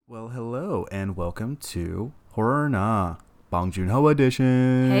Well, hello and welcome to Horror Na, Bong Joon-ho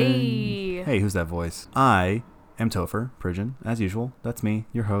edition. Hey. Hey, who's that voice? I am Topher Pridgeon, as usual. That's me,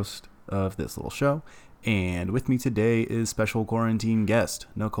 your host of this little show. And with me today is special quarantine guest,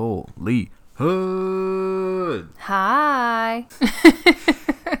 Nicole Lee Hood. Hi.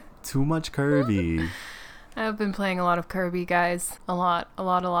 Too much Kirby. I've been playing a lot of Kirby, guys. A lot.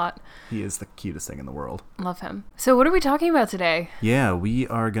 He is the cutest thing in the world. Love him. So what are we talking about today? Yeah, we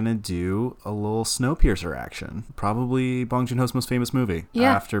are going to do a little Snowpiercer action. Probably Bong Joon-ho's most famous movie.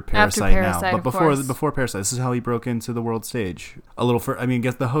 Yeah. After Parasite now. But before Parasite, this is how he broke into the world stage. I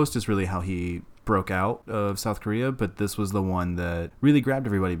guess The Host is really how he broke out of South Korea, but this was the one that really grabbed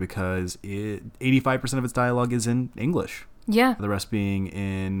everybody because 85% of its dialogue is in English. Yeah. The rest being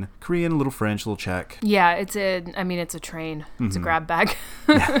in Korean, a little French, a little Czech. Yeah, it's a train. It's a grab bag.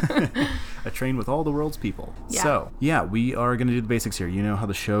 A train with all the world's people. Yeah. So, we are going to do the basics here. You know how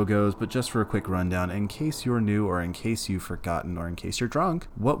the show goes, but just for a quick rundown, in case you're new or in case you've forgotten or in case you're drunk,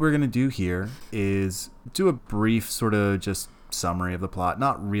 what we're going to do here is do a brief sort of just summary of the plot,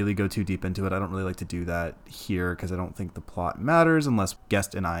 not really go too deep into it. I don't really like to do that here because I don't think the plot matters unless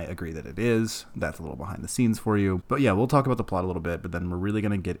guest and I agree that it is. That's a little behind the scenes for you. But yeah, we'll talk about the plot a little bit, but then we're really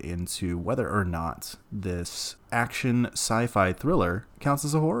going to get into whether or not this action sci-fi thriller counts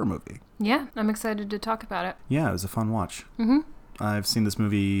as a horror movie. Yeah, I'm excited to talk about it. Yeah, it was a fun watch. Mm-hmm. I've seen this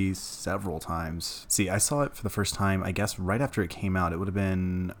movie several times. See, I saw it for the first time, I guess, right after it came out. It would have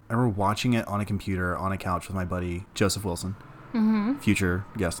been, I remember watching it on a computer, on a couch with my buddy, Joseph Wilson. Mm-hmm. Future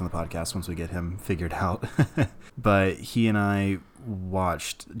guest on the podcast once we get him figured out. But he and I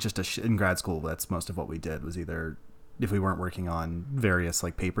watched in grad school. That's most of what we did was either, if we weren't working on various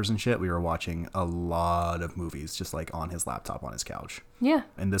like papers and shit, we were watching a lot of movies just like on his laptop on his couch. Yeah.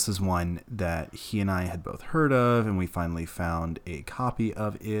 And this is one that he and I had both heard of, and we finally found a copy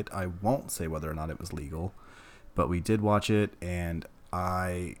of it. I won't say whether or not it was legal, but we did watch it, and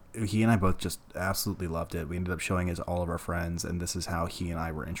he and I both just absolutely loved it. We ended up showing it to all of our friends, and this is how he and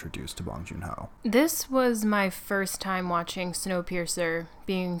I were introduced to Bong Joon-ho. This was my first time watching Snowpiercer,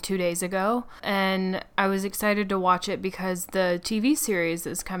 being 2 days ago, and I was excited to watch it because the TV series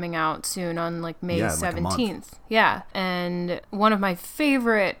is coming out soon on like May 17th. Yeah, and one of my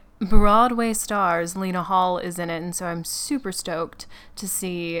favorite Broadway stars, Lena Hall, is in it, and so I'm super stoked to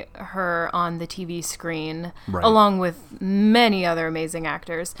see her on the TV screen, right, along with many other amazing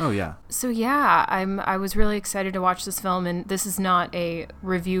actors. Oh yeah. So yeah, I was really excited to watch this film, and this is not a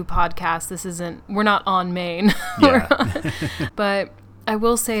review podcast. We're not on Maine. Yeah. But I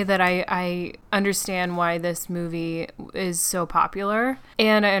will say that I understand why this movie is so popular,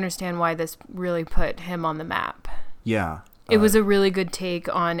 and I understand why this really put him on the map. Yeah. It was a really good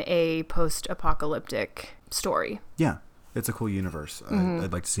take on a post-apocalyptic story. Yeah, it's a cool universe.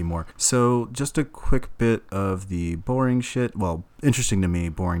 I'd like to see more. So just a quick bit of the boring shit. Well, interesting to me,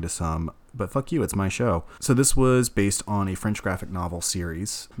 boring to some, but fuck you, it's my show. So this was based on a French graphic novel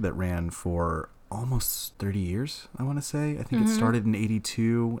series that ran for almost 30 years, I want to say. I think it started in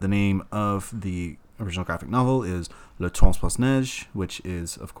 1982. The name of the original graphic novel is Le Temps passe neige, which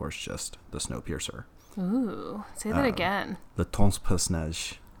is, of course, just The Snowpiercer. Ooh, say that again. Le Temps passe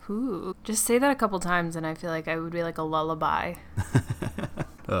neige. Ooh, just say that a couple times and I feel like I would be like a lullaby.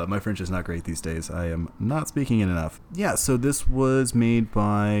 My French is not great these days. I am not speaking it enough. Yeah, so this was made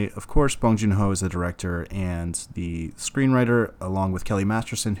by, of course, Bong Joon-ho as the director and the screenwriter, along with Kelly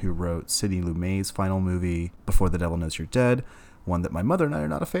Masterson, who wrote Sidney Lumet's final movie, Before the Devil Knows You're Dead, one that my mother and I are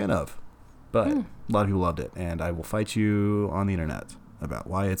not a fan of. But a lot of people loved it, and I will fight you on the internet about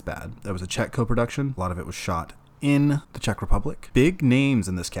why it's bad. That was a Czech co-production. A lot of it was shot in the Czech Republic. Big names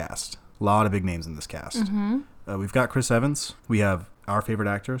in this cast. A lot of big names in this cast. Mm-hmm. We've got Chris Evans. We have our favorite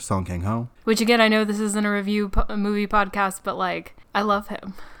actor, Song Kang-ho. Which, again, I know this isn't a review movie podcast, but, like, I love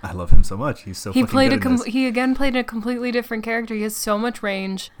him. I love him so much. He's so fucking good in this. He, again, played a completely different character. He has so much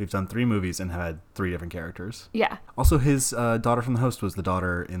range. We've done 3 movies and had 3 different characters. Yeah. Also, his daughter from The Host was the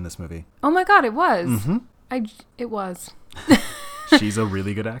daughter in this movie. Oh, my God, it was. Mm-hmm. It was. She's a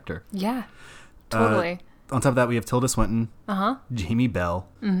really good actor. Yeah, totally. On top of that, we have Tilda Swinton, Jamie Bell,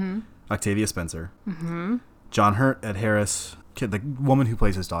 Mm-hmm. Octavia Spencer, Mm-hmm. John Hurt, Ed Harris, the woman who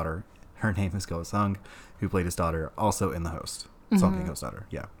plays his daughter. Her name is Go Sung, who played his daughter, also in The Host. Song Kang-ho's daughter.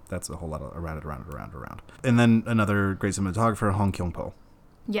 Yeah, that's a whole lot of around. And then another great cinematographer, Hong Kyung-po.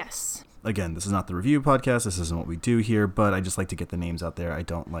 Yes. Again, this is not the review podcast. This isn't what we do here, but I just like to get the names out there. I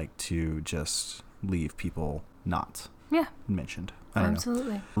don't like to just leave people not mentioned. I don't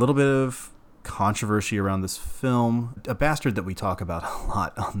know. A little bit of controversy around this film. A bastard that we talk about a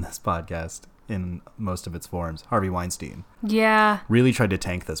lot on this podcast in most of its forms, Harvey Weinstein. Yeah. Really tried to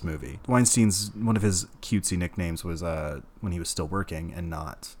tank this movie. Weinstein's, one of his cutesy nicknames was when he was still working and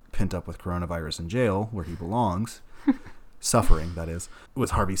not pent up with coronavirus in jail, where he belongs, suffering, that is,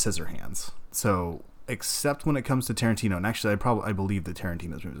 was Harvey Scissorhands. So, except when it comes to Tarantino, and actually I believe that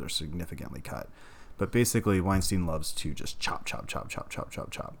Tarantino's movies are significantly cut. But basically, Weinstein loves to just chop.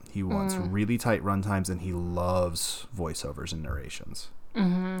 He wants really tight runtimes, and he loves voiceovers and narrations.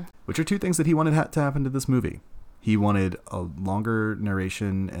 Mm-hmm. Which are two things that he wanted to happen to this movie. He wanted a longer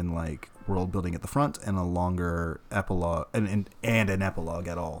narration and like world building at the front, and a longer epilogue and an epilogue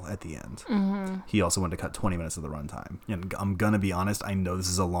at all at the end. Mm-hmm. He also wanted to cut 20 minutes of the runtime. And I'm gonna be honest, I know this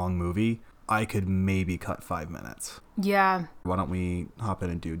is a long movie. I could maybe cut 5 minutes. Yeah. Why don't we hop in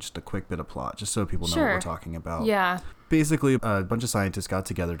and do just a quick bit of plot, just so people know what we're talking about. Yeah. Basically, a bunch of scientists got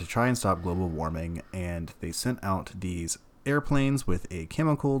together to try and stop global warming, and they sent out these airplanes with a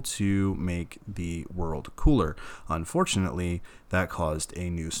chemical to make the world cooler. Unfortunately, that caused a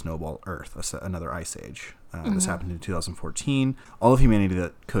new snowball Earth, another ice age. This happened in 2014. All of humanity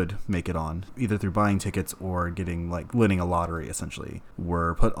that could make it on, either through buying tickets or winning a lottery, essentially,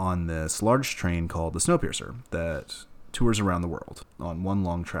 were put on this large train called the Snowpiercer that tours around the world on one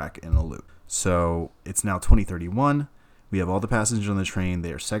long track in a loop. So it's now 2031. We have all the passengers on the train.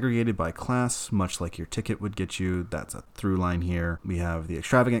 They are segregated by class, much like your ticket would get you. That's a through line here. We have the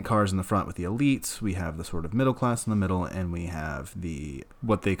extravagant cars in the front with the elites. We have the sort of middle class in the middle, and we have the,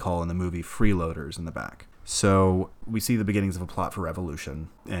 what they call in the movie, freeloaders in the back. So we see the beginnings of a plot for revolution,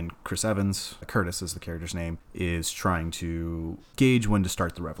 and Chris Evans, Curtis is the character's name, is trying to gauge when to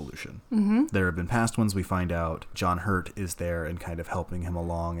start the revolution. Mm-hmm. There have been past ones. We find out John Hurt is there and kind of helping him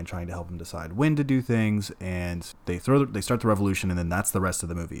along and trying to help him decide when to do things, and they start the revolution, and then that's the rest of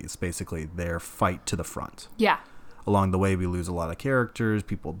the movie. It's basically their fight to the front. Yeah. Along the way, we lose a lot of characters,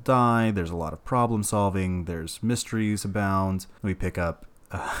 people die, there's a lot of problem solving, there's mysteries abound. We pick up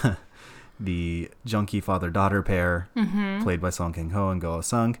the junkie father-daughter pair, played by Song Kang-ho and Go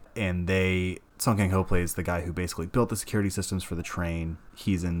Ah-sung, and Song Kang-ho plays the guy who basically built the security systems for the train.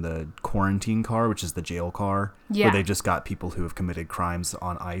 He's in the quarantine car, which is the jail car, where they've just got people who have committed crimes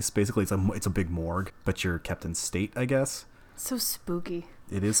on ice. Basically, it's a big morgue, but you're kept in state, I guess. So spooky.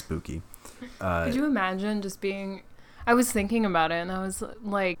 It is spooky. Could you imagine just being... I was thinking about it, and I was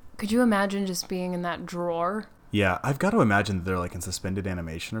like, could you imagine just being in that drawer? Yeah, I've got to imagine that they're like in suspended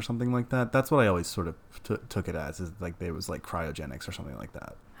animation or something like that. That's what I always sort of took it as, is like it was like cryogenics or something like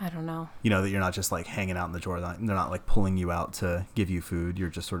that. I don't know. You know, that you're not just like hanging out in the drawer. They're not like pulling you out to give you food. You're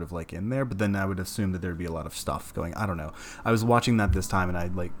just sort of like in there. But then I would assume that there'd be a lot of stuff going. I don't know. I was watching that this time,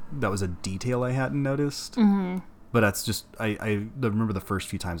 and that was a detail I hadn't noticed. Mm-hmm. But that's just, I remember the first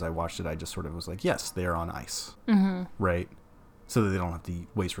few times I watched it, I just sort of was like, yes, they're on ice. Mm-hmm. Right? So that they don't have to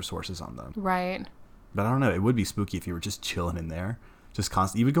waste resources on them. Right. But I don't know. It would be spooky if you were just chilling in there, just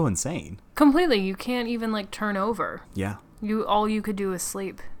constantly. You would go insane. Completely. You can't even like turn over. Yeah. All you could do is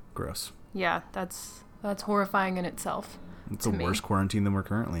sleep. Gross. Yeah, that's horrifying in itself. It's a worse quarantine than we're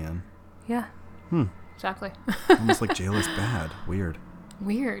currently in. Yeah. Exactly. Almost like jail is bad. Weird.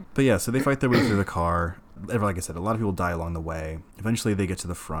 But yeah, so they fight their way through the car. Like I said, a lot of people die along the way. Eventually, they get to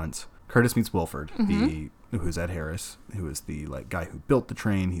the front. Curtis meets Wilford, who's Ed Harris, who is the guy who built the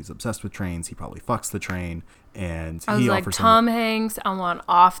train. He's obsessed with trains. He probably fucks the train, and I was like, Tom Hanks, I want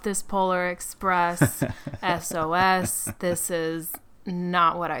off this Polar Express. SOS. This is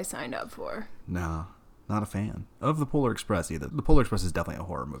not what I signed up for. No, not a fan of the Polar Express either. The Polar Express is definitely a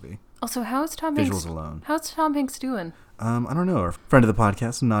horror movie. Also, how's Tom Hanks? Visuals alone. How's Tom Hanks doing? I don't know. Our friend of the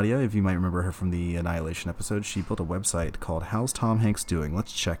podcast, Nadia, if you might remember her from the Annihilation episode, she built a website called How's Tom Hanks Doing?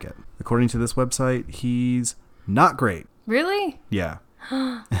 Let's check it. According to this website, he's not great. Really? Yeah.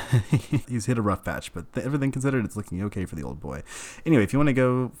 He's hit a rough patch, but everything considered, it's looking okay for the old boy. Anyway, if you want to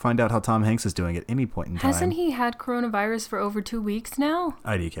go find out how Tom Hanks is doing at any point in time. Hasn't he had coronavirus for over 2 weeks now?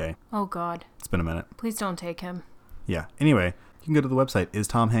 IDK. Oh, God. It's been a minute. Please don't take him. Yeah. Anyway, you can go to the website,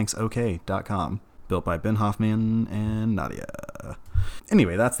 istomhanksok.com. Built by Ben Hoffman and Nadia.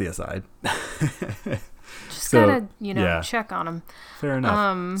 Anyway, that's the aside. Just gotta, check on him. Fair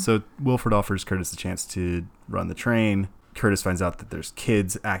enough. So Wilford offers Curtis a chance to run the train. Curtis finds out that there's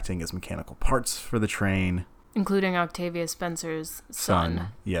kids acting as mechanical parts for the train. Including Octavia Spencer's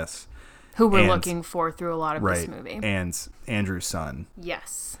son. Yes. Who we're looking for through a lot of this movie. And Andrew's son.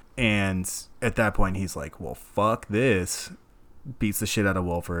 Yes. And at that point, he's like, well, fuck this. Beats the shit out of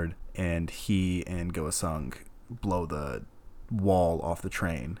Wilford. And he and Go Ah-sung blow the wall off the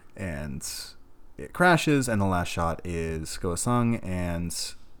train, and it crashes. And the last shot is Go Ah-sung and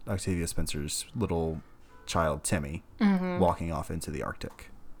Octavia Spencer's little child Timmy walking off into the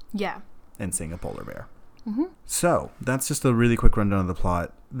Arctic. Yeah. and seeing a polar bear. Mm-hmm. So that's just a really quick rundown of the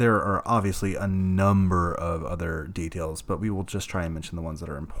plot. There are obviously a number of other details, but we will just try and mention the ones that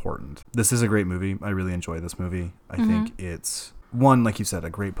are important. This is a great movie. I really enjoy this movie. I think it's, one, like you said, a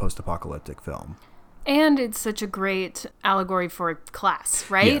great post-apocalyptic film. And it's such a great allegory for class,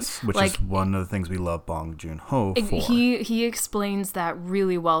 right? Yes, which is one of the things we love Bong Joon-ho for. He explains that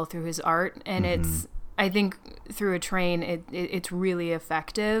really well through his art, and it's, I think through a train, it's really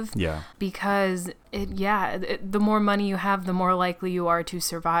effective. Yeah. Because the more money you have, the more likely you are to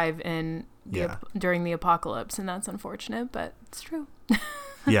survive during the apocalypse, and that's unfortunate, but it's true.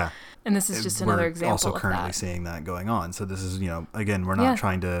 Yeah. And this is just another example of that. We're also currently seeing that going on. So this is, again, we're not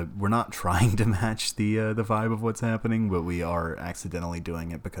trying to match the vibe of what's happening, but we are accidentally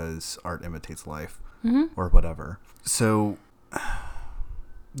doing it because art imitates life or whatever. So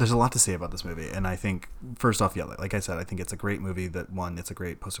there's a lot to say about this movie. And I think, first off, like I said, I think it's a great movie that, one, it's a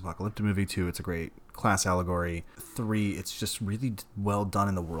great post-apocalyptic movie. Two, it's a great class allegory. Three, it's just really well done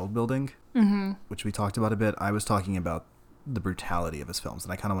in the world building, which we talked about a bit. I was talking about the brutality of his films,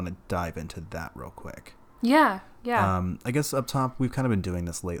 and I kind of want to dive into that real quick. Yeah. I guess up top, we've kind of been doing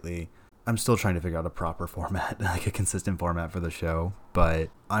this lately. I'm still trying to figure out a proper format, like a consistent format for the show, but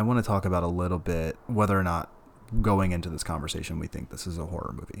I want to talk about a little bit whether or not going into this conversation we think this is a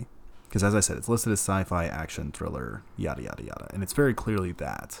horror movie. Because as I said, it's listed as sci-fi, action, thriller, yada, yada, yada, and it's very clearly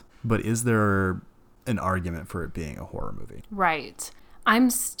that. But is there an argument for it being a horror movie? Right.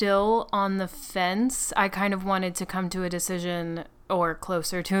 I'm still on the fence. I kind of wanted to come to a decision or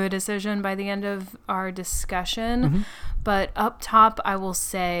closer to a decision by the end of our discussion. But up top, I will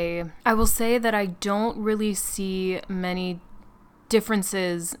say that I don't really see many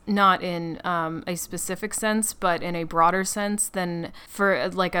differences, not in a specific sense, but in a broader sense than for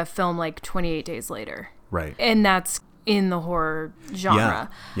like a film like 28 Days Later. Right. And that's in the horror genre.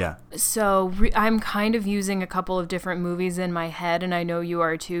 Yeah. So I'm kind of using a couple of different movies in my head, and I know you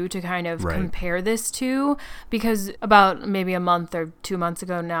are too, to kind of compare this to, because about maybe a month or 2 months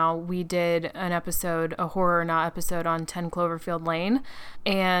ago now, we did a horror or not episode on 10 Cloverfield Lane,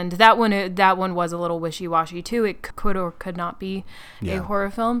 and that one was a little wishy-washy too. It could or could not be a horror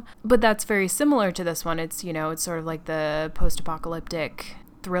film, but that's very similar to this one. It's, it's sort of like the post-apocalyptic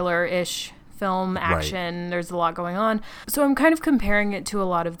thriller-ish film, action, there's a lot going on. So I'm kind of comparing it to a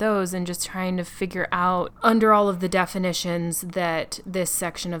lot of those and just trying to figure out, under all of the definitions that this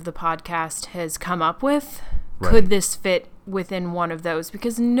section of the podcast has come up with, could this fit within one of those?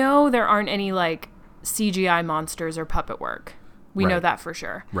 Because no, there aren't any like CGI monsters or puppet work. We know that for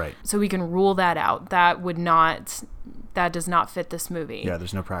sure. Right. So we can rule that out. That does not fit this movie. Yeah,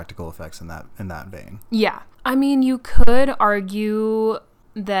 there's no practical effects in that vein. Yeah. I mean, you could argue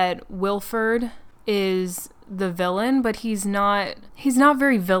that Wilford is the villain, but he's not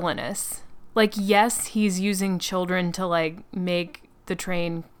very villainous. Like, yes, he's using children to like make the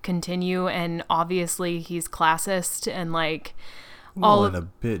train continue, and obviously he's classist and like and a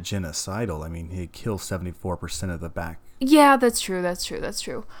bit genocidal. I mean, he kills 74% of the back. Yeah, that's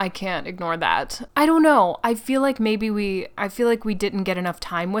true. I can't ignore that. I don't know. I feel like we didn't get enough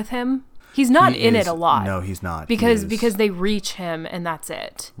time with him. He's not in it a lot. No, he's not. Because they reach him and that's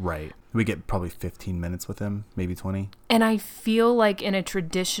it. Right. We get probably 15 minutes with him, maybe 20. And I feel like in a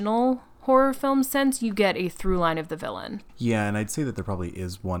traditional horror film sense, you get a through line of the villain. Yeah, and I'd say that there probably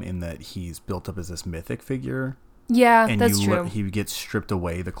is one in that he's built up as this mythic figure. Yeah, and that's true. He gets stripped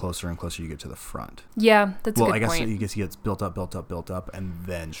away the closer and closer you get to the front. Yeah, that's a good point. Well, I guess he gets built up, and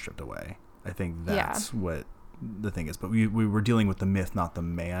then stripped away. I think that's what the thing is, but we were dealing with the myth, not the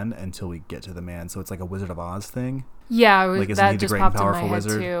man, until we get to the man. So it's like a Wizard of Oz thing. Yeah, like, that just popped in my head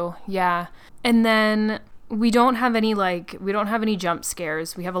too. Yeah, and then we don't have any jump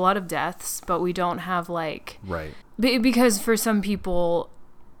scares. We have a lot of deaths, but we don't have because for some people,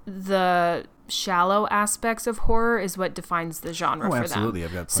 the shallow aspects of horror is what defines the genre for them. Absolutely.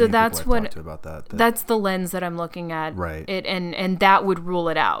 I've got plenty of people I've talked to about that. That's the lens that I'm looking at. Right. It and that would rule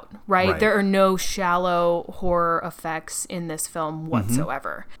it out, right? There are no shallow horror effects in this film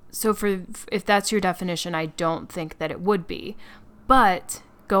whatsoever. So if that's your definition, I don't think that it would be. But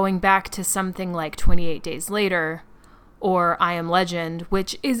going back to something like 28 Days Later or I Am Legend,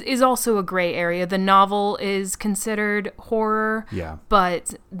 which is also a gray area. The novel is considered horror,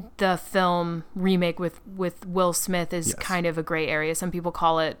 but the film remake with Will Smith is kind of a gray area. Some people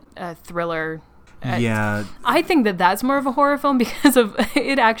call it a thriller. I think that's more of a horror film because of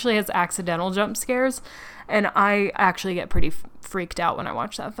it actually has accidental jump scares, and I actually get pretty freaked out when I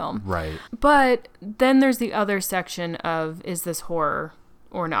watch that film. Right. But then there's the other section of, is this horror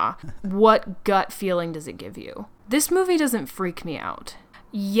or not? What gut feeling does it give you? This movie doesn't freak me out.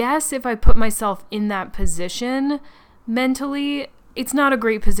 yes, if I put myself in that position mentally, it's not a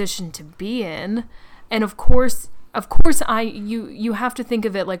great position to be in. And of course you have to think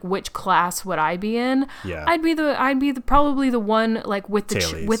of it like, which class would I be in? Yeah. I'd be probably the one like with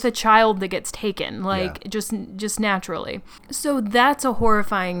the with a child that gets taken, like just naturally. So that's a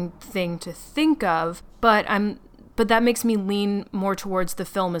horrifying thing to think of, but that makes me lean more towards the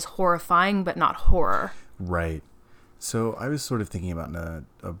film as horrifying but not horror. Right. So I was sort of thinking about in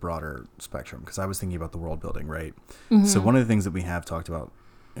a broader spectrum, because I was thinking about the world building, right? Mm-hmm. So one of the things that we have talked about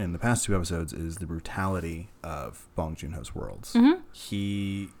in the past 2 episodes is the brutality of Bong Joon-ho's worlds. Mm-hmm.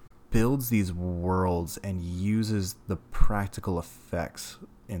 He builds these worlds and uses the practical effects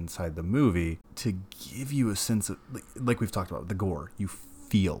inside the movie to give you a sense of, like we've talked about, the gore. You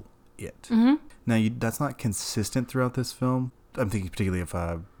feel it. Mm-hmm. Now, that's not consistent throughout this film. I'm thinking particularly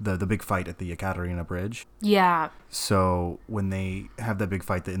of the big fight at the Ekaterina Bridge. Yeah. So when they have that big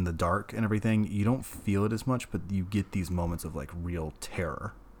fight in the dark and everything, you don't feel it as much, but you get these moments of like real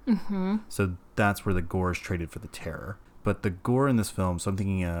terror. Mm-hmm. So that's where the gore is traded for the terror. But the gore in this film, so I'm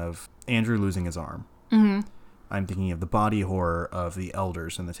thinking of Andrew losing his arm. Mm-hmm. I'm thinking of the body horror of the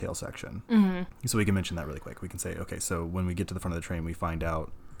elders in the tail section. Mm-hmm. So we can mention that really quick. We can say, okay, so when we get to the front of the train, we find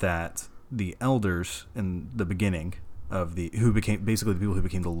out that the elders in the beginning of who became basically the people who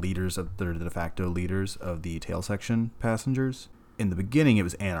became the leaders of the de facto leaders of the tail section passengers. In the beginning, it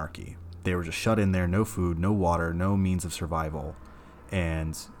was anarchy. They were just shut in there, no food, no water, no means of survival,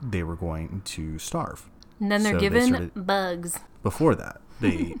 and they were going to starve. And then they're given bugs. Before that,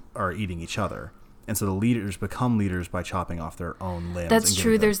 they are eating each other. And so the leaders become leaders by chopping off their own limbs. That's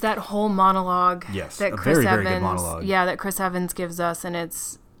true. There's that whole monologue. Yes, that very good monologue. Yeah, that Chris Evans gives us, and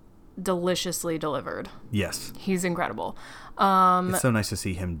it's deliciously delivered. Yes. He's incredible. It's so nice to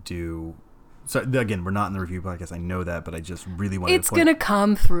see him do... So again, we're not in the review podcast. I know that, but I just really wanted to... It's going to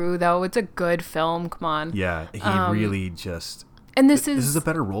come through, though. It's a good film. Come on. Yeah, he really just... And this is a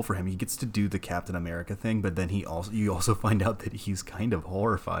better role for him. He gets to do the Captain America thing, but then you also find out that he's kind of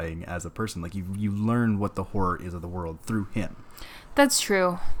horrifying as a person. Like you learn what the horror is of the world through him. That's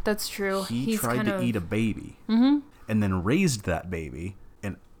true. That's true. He's tried to eat a baby, mm-hmm. and then raised that baby.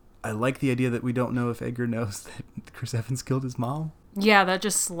 And I like the idea that we don't know if Edgar knows that Chris Evans killed his mom. Yeah, that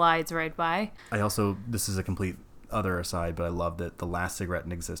just slides right by. This is a complete other aside, but I love that the last cigarette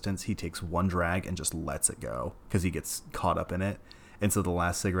in existence, he takes one drag and just lets it go because he gets caught up in it. And so the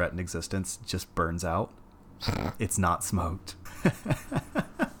last cigarette in existence just burns out. It's not smoked.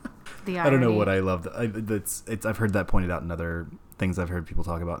 The irony. I don't know what I love. I've heard that pointed out in other things I've heard people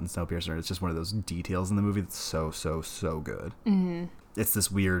talk about in Snowpiercer. It's just one of those details in the movie that's so good. Mm-hmm. It's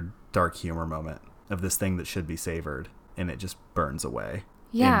this weird dark humor moment of this thing that should be savored, and it just burns away.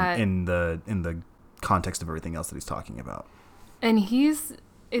 Yeah. In the context of everything else that he's talking about. And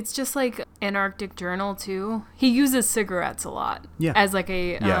it's just like Antarctic Journal too. He uses cigarettes a lot. Yeah. As like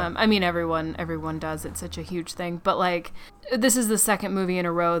I mean everyone does. It's such a huge thing. But like this is the second movie in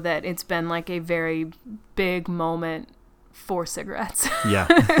a row that it's been like a very big moment for cigarettes. Yeah.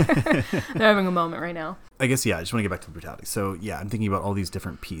 They're having a moment right now. I guess, I just want to get back to the brutality. So, I'm thinking about all these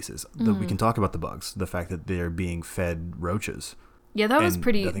different pieces. We can talk about the bugs, the fact that they're being fed roaches. Yeah, that was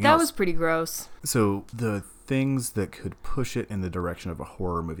pretty gross. So the things that could push it in the direction of a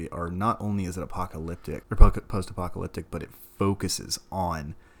horror movie are not only is it apocalyptic or post-apocalyptic, but it focuses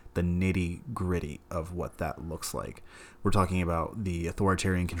on the nitty-gritty of what that looks like. We're talking about the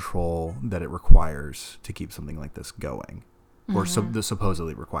authoritarian control that it requires to keep something like this going. Or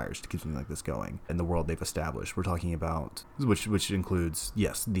supposedly requires to keep something like this going in the world they've established. We're talking about, which includes,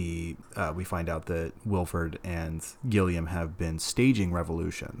 yes, we find out that Wilford and Gilliam have been staging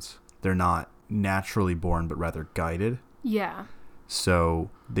revolutions. They're not naturally born, but rather guided. Yeah. So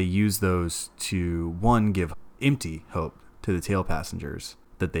they use those to, one, give empty hope to the tail passengers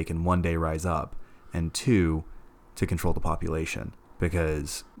that they can one day rise up, and two, to control the population,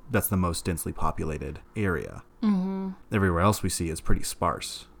 because that's the most densely populated area. Mm-hmm. Everywhere else we see is pretty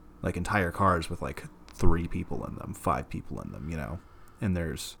sparse, like entire cars with like 3 people in them, 5 people in them, and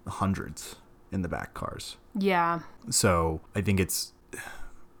there's hundreds in the back cars. Yeah. So I think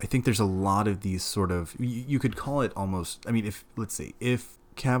there's a lot of these sort of, you could call it almost, I mean, if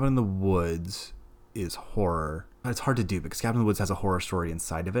Cabin in the Woods is horror, it's hard to do because Cabin in the Woods has a horror story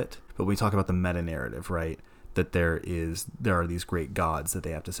inside of it. But when we talk about the meta narrative, right, that there are these great gods that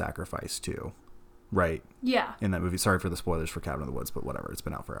they have to sacrifice to. Right. Yeah. In that movie. Sorry for the spoilers for Cabin in the Woods, but whatever. It's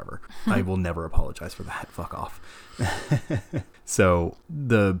been out forever. I will never apologize for that. Fuck off. So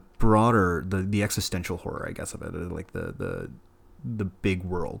the broader, the existential horror, I guess, of it, like the big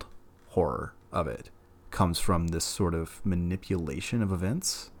world horror of it comes from this sort of manipulation of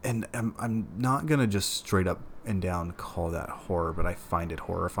events. And I'm not going to just straight up and down call that horror, but I find it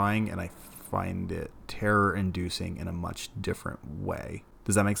horrifying, and I find it terror-inducing in a much different way.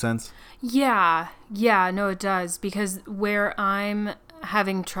 Does that make sense? Yeah, no, it does. Because where I'm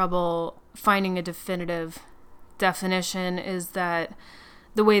having trouble finding a definitive definition is that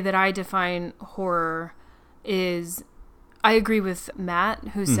the way that I define horror is, I agree with Matt,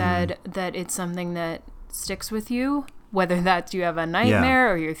 who said that it's something that sticks with you, whether that's you have a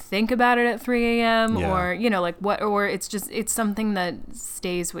nightmare or you think about it at 3 a.m. or, like what, or it's something that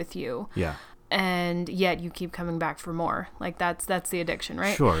stays with you. Yeah. And yet you keep coming back for more. Like that's the addiction,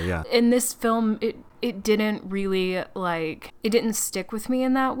 right? Sure, yeah. In this film, it didn't really it didn't stick with me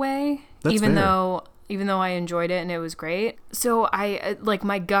in that way. That's even fair. Even though I enjoyed it and it was great. So I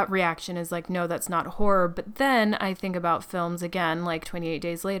my gut reaction is like, no, that's not horror. But then I think about films again, like 28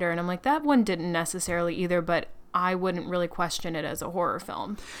 Days Later, and I'm like, that one didn't necessarily either, but I wouldn't really question it as a horror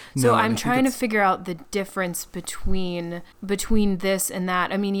film. So No, I'm trying to figure out the difference between this and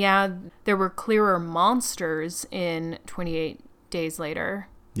that. I mean, yeah, there were clearer monsters in 28 Days Later,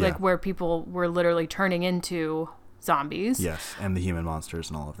 like where people were literally turning into zombies. Yes, and the human monsters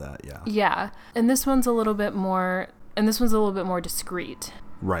and all of that, yeah. Yeah. And this one's a little bit more discreet.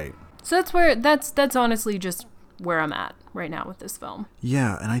 Right. So that's honestly just where I'm at right now with this film.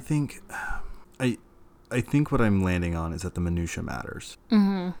 Yeah, and I think what I'm landing on is that the minutia matters.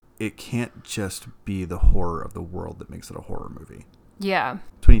 Mm-hmm. It can't just be the horror of the world that makes it a horror movie. Yeah.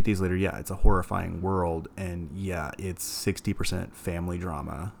 28 Days Later, yeah, it's a horrifying world, and yeah, it's 60% family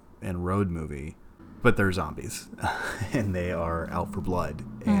drama and road movie, but they're zombies, and they are out for blood,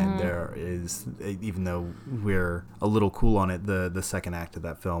 and there is, even though we're a little cool on it, the second act of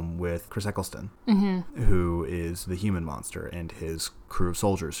that film with Chris Eccleston, who is the human monster, and his crew of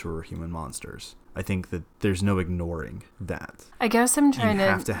soldiers who are human monsters. I think that there's no ignoring that. I guess I'm trying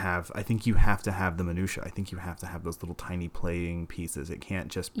I think you have to have the minutia. I think you have to have those little tiny playing pieces. It can't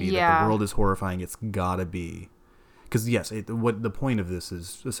just be that the world is horrifying. It's gotta be. Because yes, what the point of this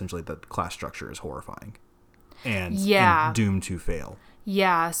is essentially that the class structure is horrifying. And doomed to fail.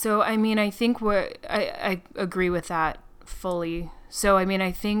 Yeah, so I mean, I think I agree with that fully. So I mean,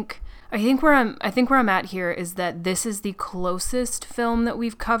 I think where I'm at here is that this is the closest film that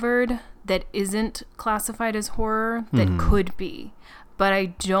we've covered that isn't classified as horror that could be, but I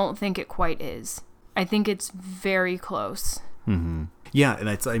don't think it quite is. I think it's very close. Mm-hmm. Yeah, and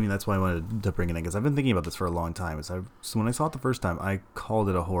that's why I wanted to bring it in, because I've been thinking about this for a long time. So when I saw it the first time, I called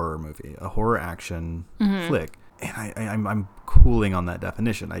it a horror movie, a horror action flick. And I'm cooling on that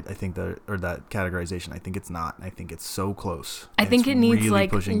definition. I think that categorization. I think it's not. I think it's so close. I think it needs really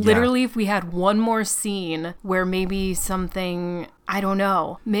literally if we had one more scene where maybe something, I don't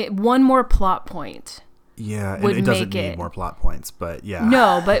know, one more plot point. Yeah, and it doesn't need more plot points, but yeah.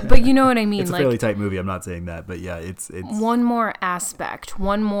 No, but you know what I mean. It's a fairly tight movie. I'm not saying that, but yeah, it's one more aspect,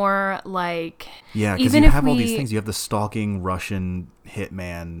 one more like. Yeah, because you have all these things. You have the stalking Russian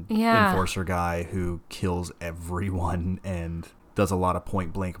hitman enforcer guy who kills everyone and does a lot of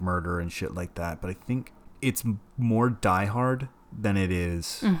point blank murder and shit like that. But I think it's more Die Hard than it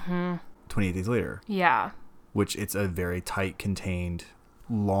is 28 Days Later. Yeah. Which it's a very tight, contained,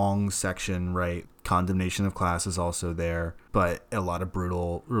 long section, right? Condemnation of class is also there, but a lot of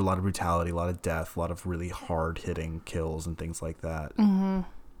brutality, a lot of death, a lot of really hard hitting kills and things like that.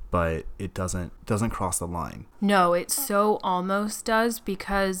 But it doesn't cross the line. No, it so almost does,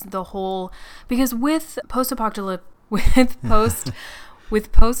 because with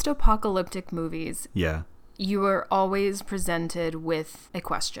post-apocalyptic movies, you are always presented with a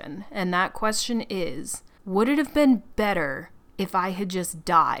question, and that question is, would it have been better if I had just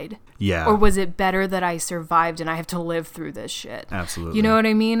died? Yeah. Or was it better that I survived and I have to live through this shit? Absolutely. You know what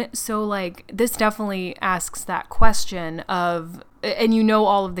I mean? So like this definitely asks that question of, and you know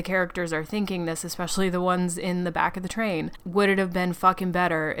all of the characters are thinking this, especially the ones in the back of the train. Would it have been fucking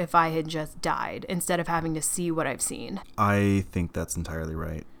better if I had just died instead of having to see what I've seen? I think that's entirely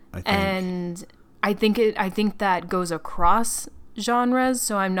right. I think that goes across genres,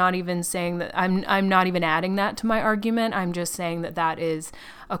 so I'm not even saying that I'm not even adding that to my argument. I'm just saying that is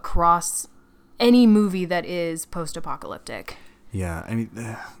across any movie that is post-apocalyptic. Yeah, I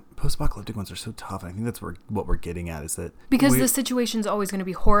mean, post-apocalyptic ones are so tough. I think that's what we're getting at, is that because the situation's always going to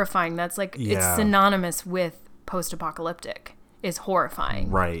be horrifying. That's like it's synonymous with post-apocalyptic is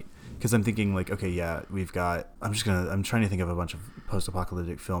horrifying. Right. Because I'm thinking like, okay, yeah, I'm trying to think of a bunch of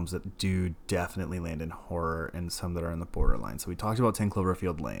post-apocalyptic films that do definitely land in horror and some that are on the borderline. So we talked about 10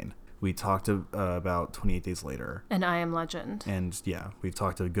 Cloverfield Lane. We talked about 28 Days Later. And I Am Legend. And yeah, we've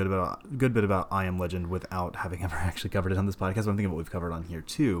talked a good bit about I Am Legend without having ever actually covered it on this podcast. But I'm thinking what we've covered on here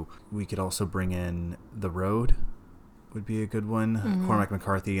too. We could also bring in The Road. Would be a good one. Mm-hmm. Cormac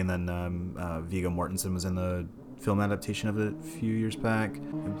McCarthy, and then Viggo Mortensen was in the film adaptation of it a few years back.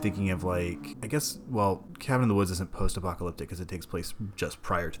 I'm thinking of Cabin in the Woods isn't post-apocalyptic because it takes place just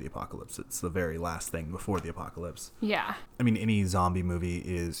prior to the apocalypse. It's the very last thing before the apocalypse. Yeah. I mean, any zombie movie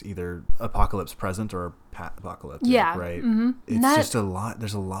is either apocalypse present or apocalyptic, yeah. right? Mm-hmm. It's just a lot.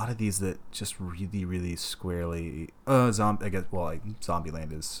 There's a lot of these that just really, really squarely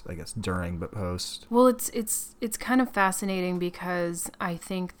Zombieland is, I guess, during but post. Well, it's kind of fascinating because I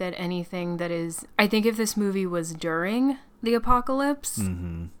think that if this movie was during the apocalypse,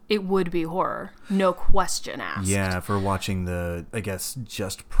 mm-hmm. it would be horror, no question asked. Yeah, for watching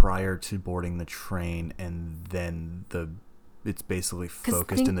just prior to boarding the train, and then it's basically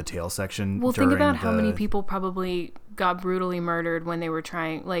focused in the tail section. Well, think about how many people probably got brutally murdered when they were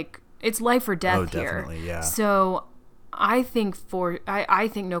trying, it's life or death here. Oh, definitely, yeah. So I think I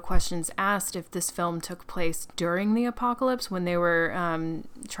think no questions asked if this film took place during the apocalypse when they were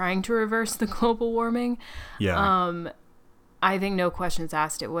trying to reverse the global warming. Yeah. I think no questions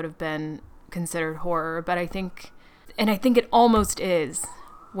asked it would have been considered horror, but I think it almost is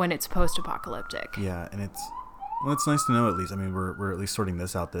when it's post-apocalyptic. Yeah, and it's nice to know at least. I mean, we're at least sorting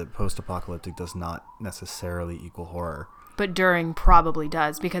this out that post-apocalyptic does not necessarily equal horror. But during probably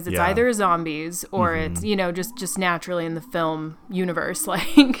does, because it's either zombies or mm-hmm. it's, just naturally in the film universe.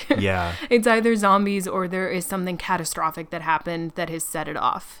 Yeah. It's either zombies or there is something catastrophic that happened that has set it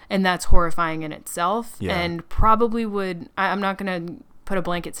off. And that's horrifying in itself. Yeah. And probably would, I'm not going to put a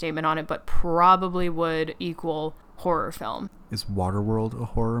blanket statement on it, but probably would equal horror film. Is Waterworld a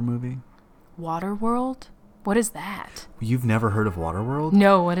horror movie? Waterworld? What is that? You've never heard of Waterworld?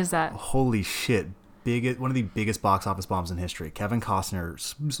 No, what is that? Holy shit. One of the biggest box office bombs in history. Kevin Costner,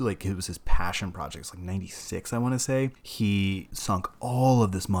 it was his passion project. It's 96, I want to say. He sunk all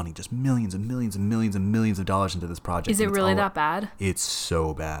of this money, just millions and millions and millions and millions of dollars into this project. Is it really that bad? It's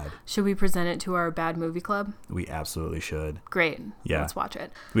so bad. Should we present it to our Bad Movie Club? We absolutely should. Great. Yeah. Let's watch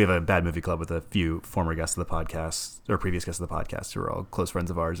it. We have a Bad Movie Club with a few former guests of the podcast, or previous guests of the podcast, who are all close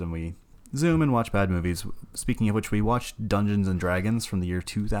friends of ours, and we Zoom and watch bad movies. Speaking of which, we watched Dungeons and Dragons from the year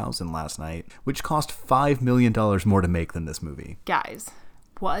 2000 last night, which cost $5 million more to make than this movie. Guys,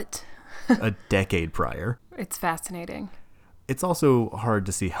 what? A decade prior. It's fascinating. It's also hard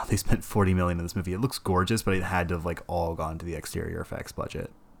to see how they spent $40 million in this movie. It looks gorgeous, but it had to have all gone to the exterior effects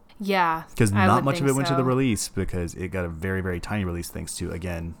budget. Yeah, because not much of it went to the release, because it got a very, very tiny release thanks to,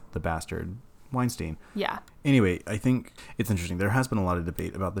 again, the bastard Weinstein. Yeah. Anyway, I think it's interesting. There has been a lot of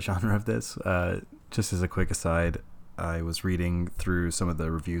debate about the genre of this. Just as a quick aside, I was reading through some of the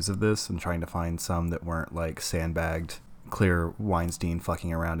reviews of this and trying to find some that weren't sandbagged, clear Weinstein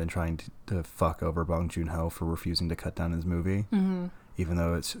fucking around and trying to fuck over Bong Joon-ho for refusing to cut down his movie, even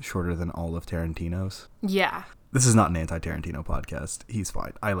though it's shorter than all of Tarantino's. Yeah. This is not an anti-Tarantino podcast. He's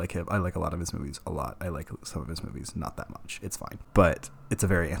fine. I like him. I like a lot of his movies a lot. I like some of his movies not that much. It's fine. But it's a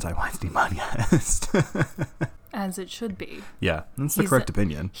very anti-Weinstein podcast. As it should be. Yeah, that's the correct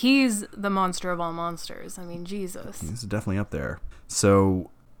opinion. He's the monster of all monsters. I mean, Jesus. He's definitely up there.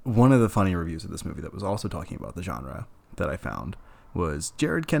 So one of the funny reviews of this movie that was also talking about the genre that I found was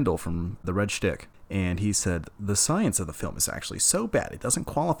Jared Kendall from The Red Shtick. And he said, the science of the film is actually so bad it doesn't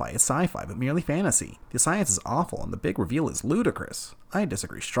qualify as sci-fi, but merely fantasy. The science is awful, and the big reveal is ludicrous. I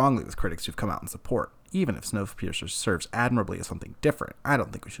disagree strongly with critics who've come out in support. Even if Snowpiercer serves admirably as something different, I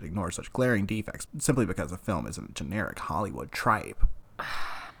don't think we should ignore such glaring defects simply because the film isn't a generic Hollywood tripe.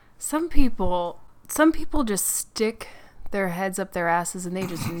 Some people just stick their heads up their asses and they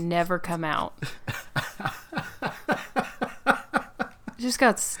just never come out. Just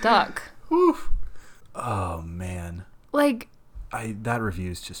got stuck. Oof. Oh, man. That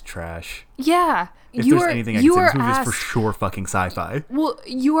review is just trash. Yeah. If there's anything I can say, this movie is for sure fucking sci-fi. Well,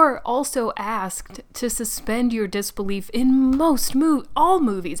 you are also asked to suspend your disbelief in all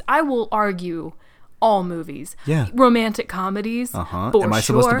movies. I will argue all movies. Yeah. Romantic comedies. Am I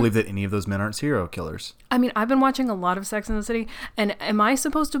supposed to believe that any of those men aren't serial killers? I mean, I've been watching a lot of Sex and the City, and am I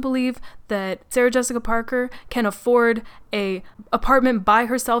supposed to believe that Sarah Jessica Parker can afford a apartment by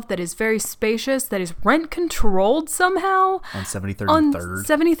herself that is very spacious, that is rent controlled somehow? On 73rd and 3rd?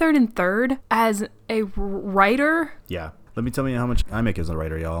 73rd and 3rd as a writer? Yeah. Tell me how much I make as a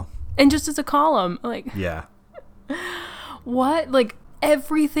writer, y'all. And just as a column. Yeah. What?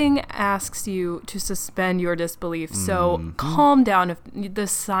 everything asks you to suspend your disbelief. So calm down if the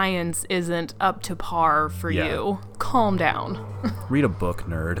science isn't up to par for you. Calm down. Read a book,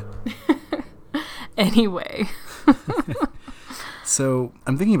 nerd. Anyway. So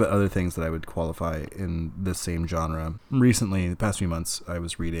I'm thinking about other things that I would qualify in this same genre. Recently, the past few months, I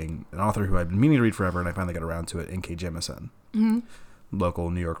was reading an author who I'd been meaning to read forever, and I finally got around to it, N.K. Jemisin. Local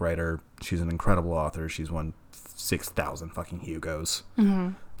New York writer. She's an incredible author. She's won 6,000 fucking Hugos.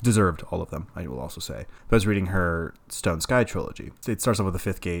 Deserved all of them, I will also say. But I was reading her Stone Sky trilogy. It starts off with the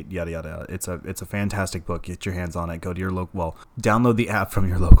Fifth Gate, yada yada. It's a fantastic book. Get your hands on it. Go to your download the app from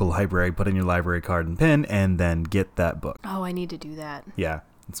your local library, put in your library card and PIN, and then get that book. Oh, I need to do that. Yeah,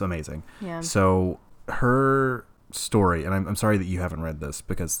 it's amazing. Yeah. So her story, and I'm sorry that you haven't read this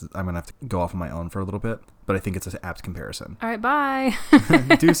because I'm gonna have to go off on my own for a little bit, but I think it's an apt comparison. All right, bye.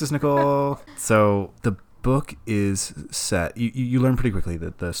 Deuces, Nicole. So the book is set, you learn pretty quickly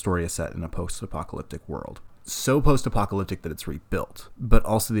that the story is set in a post-apocalyptic world. So post-apocalyptic that it's rebuilt, but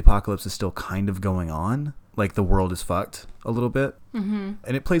also the apocalypse is still kind of going on. Like the world is fucked a little bit. And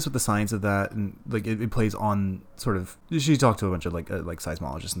it plays with the science of that, and like it plays on sort of, she talked to a bunch of like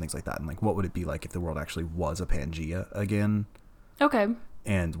seismologists and things like that, and like what would it be like if the world actually was a Pangea again. Okay.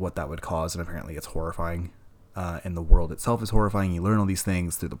 And what that would cause, and apparently it's horrifying. And the world itself is horrifying. You learn all these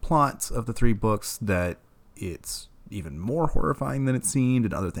things through the plots of the 3 books, that it's even more horrifying than it seemed,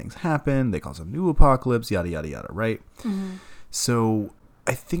 and other things happen. They cause a new apocalypse, yada, yada, yada, right? So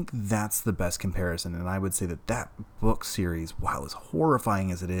I think that's the best comparison, and I would say that book series, while as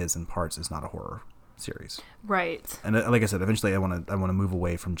horrifying as it is in parts, is not a horror series. Right. And like I said, eventually I want to move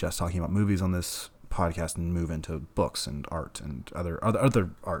away from just talking about movies on this podcast and move into books and art and other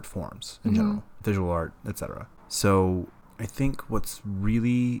art forms in general, visual art, etc. So I think what's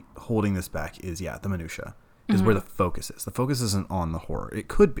really holding this back is the minutia is where the focus is. The focus isn't on the horror. It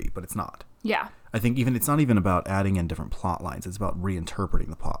could be, but it's not. Yeah. I think it's not even about adding in different plot lines. It's about reinterpreting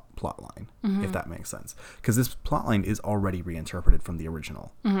the plot line, if that makes sense. Because this plot line is already reinterpreted from the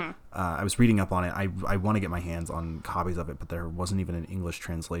original. I was reading up on it. I want to get my hands on copies of it, but there wasn't even an English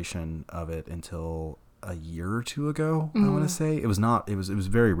translation of it until a year or 2 ago, I want to say. It was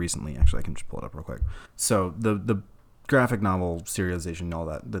very recently, actually. I can just pull it up real quick. So the graphic novel serialization and all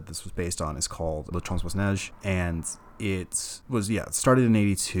that this was based on is called Le Transmoisneige, and it was started in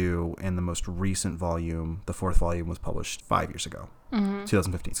 1982, and the most recent volume, the 4th volume, was published 5 years ago.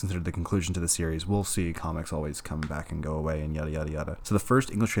 2015. It's considered the conclusion to the series. We'll see comics always come back and go away and yada yada yada. So the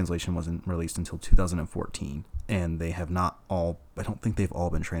first English translation wasn't released until 2014, and they have not all, I don't think they've all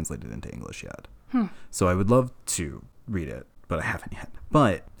been translated into English yet. So I would love to read it, but I haven't yet.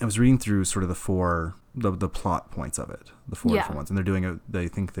 But I was reading through sort of the plot points of it, the 4 different ones, and they're doing they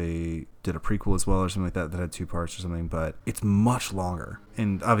think they did a prequel as well or something like that had 2 parts or something, but it's much longer,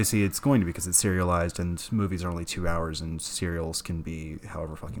 and obviously it's going to be because it's serialized, and movies are only 2 hours, and serials can be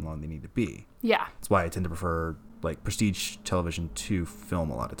however fucking long they need to be. That's why I tend to prefer like prestige television to film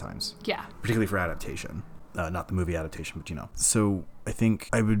a lot of times, particularly for adaptation. Not the movie adaptation, but So I think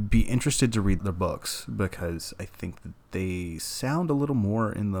I would be interested to read the books because I think that they sound a little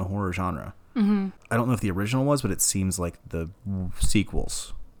more in the horror genre. I don't know if the original was, but it seems like the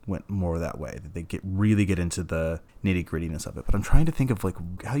sequels went more that way. That they really get into the nitty grittiness of it. But I'm trying to think of like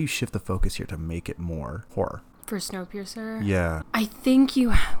how you shift the focus here to make it more horror. For Snowpiercer? Yeah. I think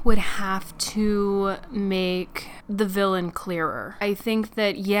you would have to make the villain clearer. I think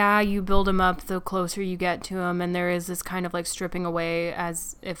that, you build him up the closer you get to him, and there is this kind of like stripping away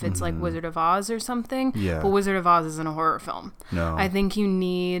as if it's like Wizard of Oz or something. Yeah. But Wizard of Oz isn't a horror film. No. I think you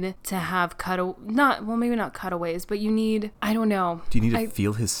need to have maybe not cutaways, but you need, I don't know. Do you need to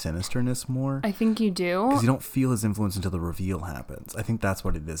feel his sinisterness more? I think you do. Because you don't feel his influence until the reveal happens. I think that's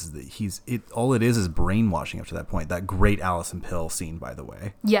what it is that all it is brainwashing up to that point. That great Alison Pill scene, by the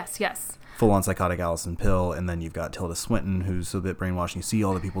way. Yes. Full-on psychotic Alison Pill, and then you've got Tilda Swinton, who's a bit brainwashed. You see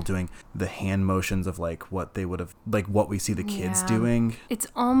all the people doing the hand motions of like what they would have, like what we see the kids doing. It's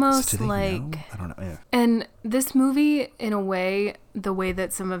almost so like know? I don't know. Yeah. And this movie, in a way, the way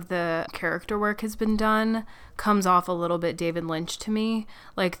that some of the character work has been done comes off a little bit David Lynch to me.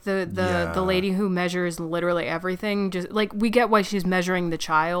 Like the lady who measures literally everything, just like we get why she's measuring the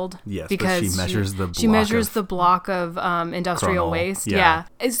child. Yes, because she measures the block of industrial waste. Yeah.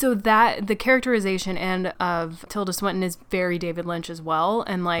 So that the characterization and of Tilda Swinton is very David Lynch as well.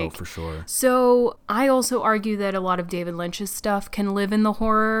 And like, for sure. So I also argue that a lot of David Lynch's stuff can live in the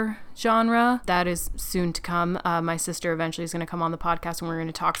horror genre. That is soon to come. My sister eventually is going to come on the podcast and we're going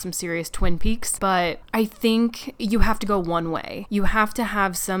to talk some serious Twin Peaks. But I think you have to go one way. You have to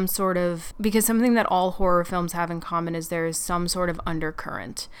have some sort of, because something that all horror films have in common is there is some sort of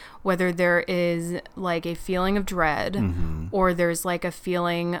undercurrent, whether there is like a feeling of dread or there's like a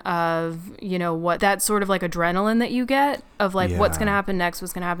feeling of, you know, what that sort of like adrenaline that you get of like what's going to happen next,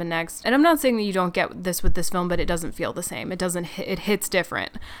 what's going to happen next. And I'm not saying that you don't get this with this film, but it doesn't feel the same. It doesn't, it hits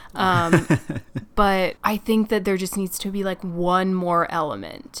different. But I think that there just needs to be like one more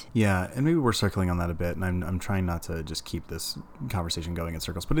element. Yeah, and maybe we're circling on that a bit, and I'm trying not to just keep this conversation going in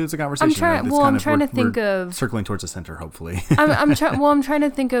circles, but it is a conversation. I'm trying to think of circling towards the center, hopefully. I'm trying to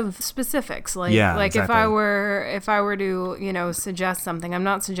think of specifics, like exactly. if I were to, you know, suggest something. I'm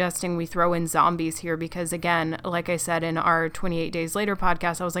not suggesting we throw in zombies here because, again, like I said in our 28 Days Later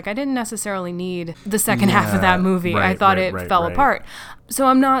podcast, I was like, I didn't necessarily need the second half of that movie. I thought it fell apart. So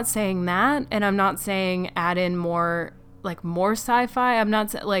I'm not saying that, and I'm not saying add in more sci-fi. I'm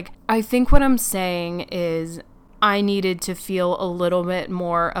not like, I think what I'm saying is I needed to feel a little bit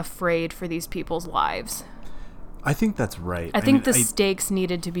more afraid for these people's lives. I think that's right. I think the stakes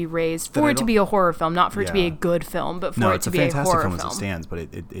needed to be raised for it to be a horror film, not for it to be a good film, but for it to be a horror film. No, it's a fantastic film as it stands, but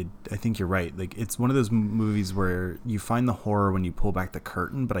I think you're right. Like, it's one of those movies where you find the horror when you pull back the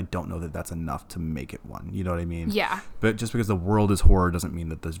curtain, but I don't know that that's enough to make it one. You know what I mean? Yeah. But just because the world is horror doesn't mean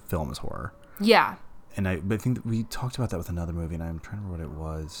that the film is horror. Yeah. And I think that we talked about that with another movie, and I'm trying to remember what it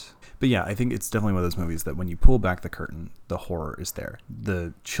was. But yeah, I think it's definitely one of those movies that when you pull back the curtain, the horror is there.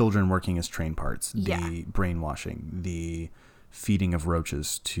 The children working as train parts, the brainwashing, the feeding of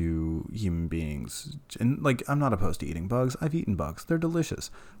roaches to human beings. And like, I'm not opposed to eating bugs. I've eaten bugs. They're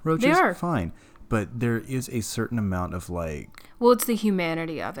delicious. Roaches, fine. But there is a certain amount of like... Well, it's the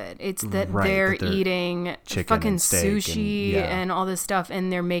humanity of it. It's that they're eating fucking sushi and all this stuff,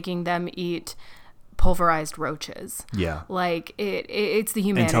 and they're making them eat pulverized roaches. Yeah. Like, it's the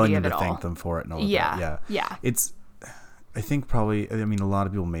humanity of it all. And telling them to thank them for it and all of that. Yeah. It's... I think probably... I mean, a lot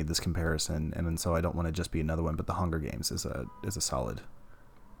of people made this comparison, and so I don't want to just be another one, but The Hunger Games is a solid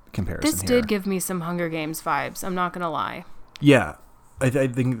comparison. This did give me some Hunger Games vibes. I'm not going to lie. Yeah. I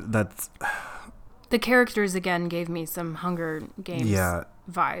think that's... The characters, again, gave me some Hunger Games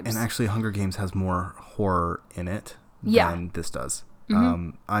vibes. And actually, Hunger Games has more horror in it than this does.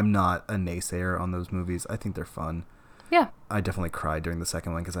 Mm-hmm. I'm not a naysayer on those movies. I think they're fun. Yeah. I definitely cried during the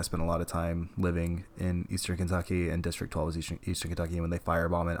second one because I spent a lot of time living in Eastern Kentucky, and District 12 is Eastern Kentucky, and when they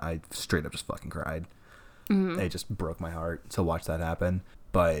firebomb it, I straight up just fucking cried. Mm-hmm. It just broke my heart to watch that happen.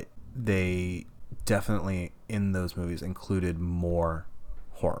 But they definitely, in those movies, included more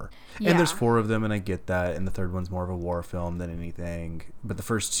horror. Yeah. And there's 4 of them, and I get that, and the third one's more of a war film than anything. But the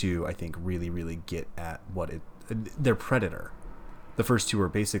first 2, I think, really, really get at they're Predator. The first 2 are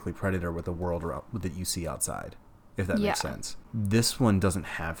basically Predator with the world that you see outside, if that makes sense. This one doesn't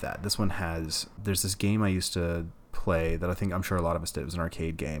have that. This one there's this game I used to play that I'm sure a lot of us did. It was an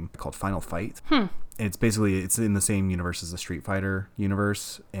arcade game called Final Fight. And it's in the same universe as the Street Fighter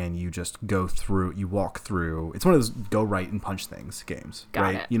universe, and you just you walk through. It's one of those go right and punch things games,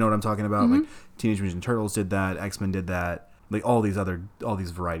 Got it. You know what I'm talking about? Mm-hmm. Like Teenage Mutant Ninja Turtles did that, X-Men did that. Like all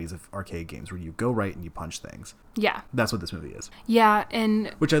these varieties of arcade games where you go right and you punch things. Yeah. That's what this movie is. Yeah,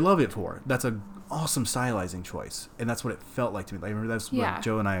 and... Which I love it for. That's an awesome stylizing choice. And that's what it felt like to me. Like, I remember that's what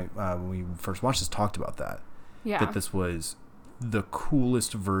Joe and I, when we first watched this, talked about that. Yeah. That this was the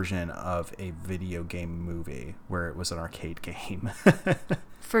coolest version of a video game movie where it was an arcade game.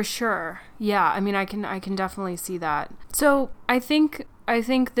 For sure. Yeah, I mean, I can definitely see that. So I think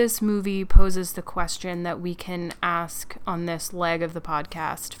this movie poses the question that we can ask on this leg of the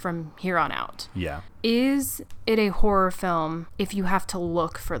podcast from here on out. Yeah. Is it a horror film if you have to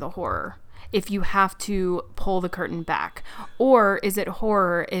look for the horror? If you have to pull the curtain back? Or is it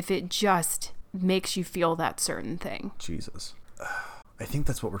horror if it just makes you feel that certain thing? Jesus. I think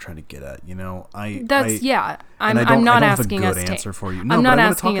that's what we're trying to get at, you know. I'm not asking us to answer for you. No, I'm not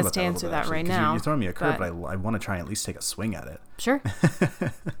asking us to answer that right now. You're throwing me a curve, but I want to try and at least take a swing at it. Sure.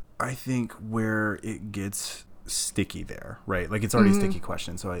 I think where it gets sticky there, right? Like, it's already a sticky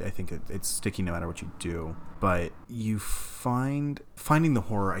question, so I think it's sticky no matter what you do. But you finding the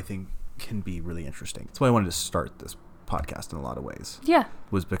horror, I think, can be really interesting. That's why I wanted to start this podcast in a lot of ways. Yeah.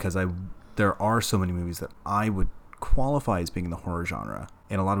 Was because there are so many movies that I would qualify as being in the horror genre,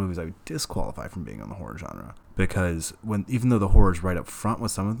 and a lot of movies I would disqualify from being in the horror genre, because even though the horror is right up front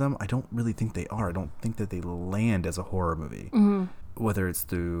with some of them, I don't really think they are. I don't think that they land as a horror movie. Mm-hmm. whether it's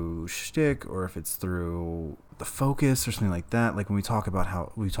through shtick or if it's through the focus or something like that. Like when we talk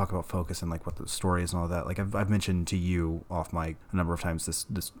about focus and like what the story is and all that, like I've mentioned to you off mic a number of times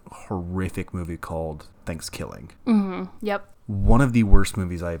this horrific movie called Thanksgiving. Yep. One of the worst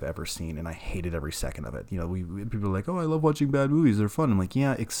movies I've ever seen, and I hated every second of it. You know, people are like, oh, I love watching bad movies, they're fun. I'm like,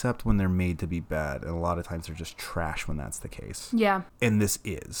 yeah, except when they're made to be bad, and a lot of times they're just trash when that's the case. Yeah. And this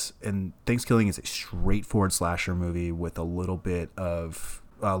is. And Thanksgiving is a straightforward slasher movie with a bit of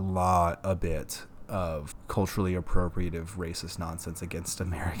culturally appropriative racist nonsense against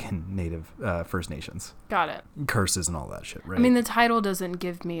American Native First Nations. Got it. Curses and all that shit, right? I mean, the title doesn't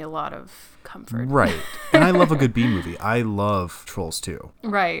give me a lot of comfort. Right. And I love a good B movie. I love Trolls 2.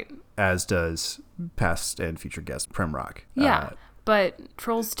 Right. As does past and future guest Prem Rock. Yeah. But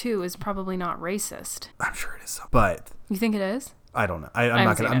Trolls 2 is probably not racist. I'm sure it is. But you think it is? I don't know.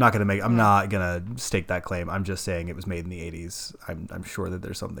 I'm not gonna stake that claim. I'm just saying it was made in the 80s. I'm sure that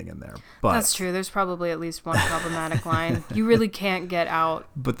there's something in there. But that's true. There's probably at least one problematic line. You really can't get out.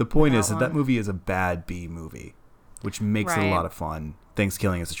 But the point is that movie is a bad B movie, which makes it a lot of fun.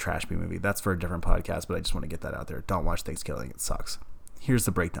 Thanksgiving is a trash B movie. That's for a different podcast, but I just want to get that out there. Don't watch Thanksgiving. It sucks. Here's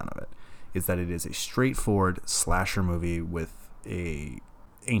the breakdown of it: is that it is a straightforward slasher movie with a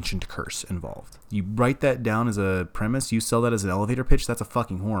ancient curse involved. You write that down as a premise, you sell that as an elevator pitch, that's a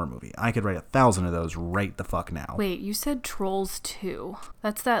fucking horror movie. I could write 1,000 of those right the fuck now. Wait, you said Trolls 2.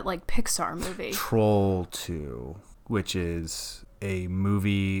 That's that like Pixar movie. Troll 2, which is a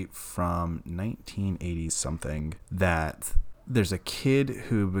movie from 1980 something that there's a kid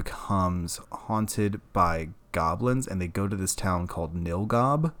who becomes haunted by goblins and they go to this town called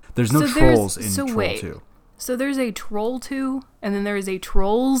Nilgob. There's no trolls in Troll 2. So there's a Troll 2, and then there is a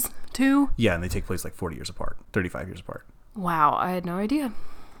Trolls 2? Yeah, and they take place like 40 years apart, 35 years apart. Wow, I had no idea.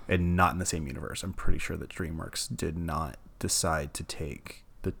 And not in the same universe. I'm pretty sure that DreamWorks did not decide to take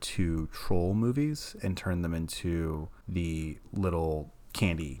the two Troll movies and turn them into the little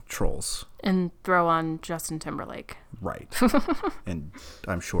candy trolls. And throw on Justin Timberlake. Right. And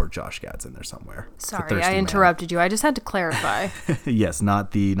I'm sure Josh Gad's in there somewhere. Sorry, I interrupted you. I just had to clarify. Yes,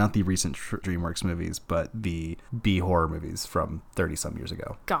 not the recent DreamWorks movies, but the B horror movies from 30 some years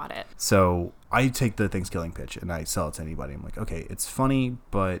ago. Got it. So I take the Thanksgiving pitch and I sell it to anybody. I'm like, okay, it's funny,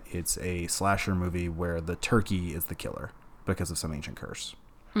 but it's a slasher movie where the turkey is the killer because of some ancient curse.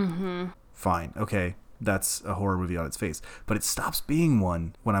 Mm-hmm. Fine. Okay. That's a horror movie on its face. But it stops being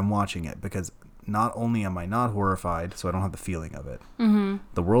one when I'm watching it because not only am I not horrified, so I don't have the feeling of it. Mm-hmm.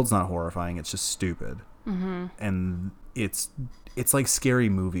 The world's not horrifying. It's just stupid. Mm-hmm. And it's like Scary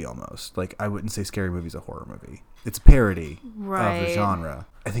Movie almost. Like, I wouldn't say Scary Movie's a horror movie. It's a parody of the genre.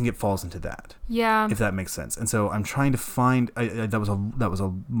 I think it falls into that. Yeah. If that makes sense. And so I'm trying to find... that was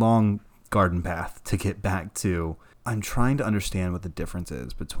a long garden path to get back to... I'm trying to understand what the difference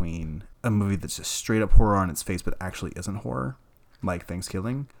is between a movie that's just straight up horror on its face but actually isn't horror, like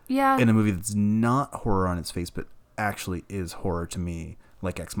Thanksgiving, and a movie that's not horror on its face but actually is horror to me,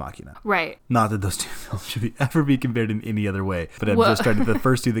 like Ex Machina. Right. Not that those two films should ever be compared in any other way, but I'm just trying to... the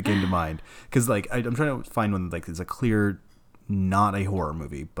first two that came to mind. Because like, I'm trying to find one that like, is a clear... not a horror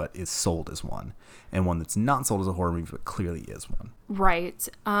movie, but is sold as one, and one that's not sold as a horror movie, but clearly is one. Right.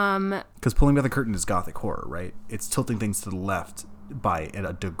 Because Pulling Back the Curtain is gothic horror, right? It's tilting things to the left by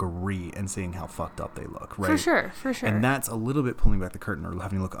a degree and seeing how fucked up they look, right? For sure. And that's a little bit pulling back the curtain, or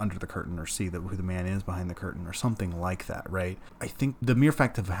having to look under the curtain, or see who the man is behind the curtain, or something like that, right? I think the mere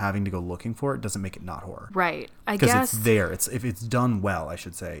fact of having to go looking for it doesn't make it not horror. Right. I guess because it's there. If it's done well, I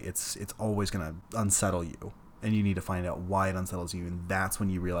should say, it's always gonna unsettle you. And you need to find out why it unsettles you, and that's when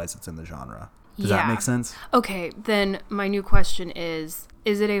you realize it's in the genre. Does that make sense? Okay, then my new question is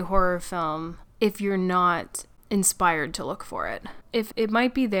it a horror film if you're not inspired to look for it? If it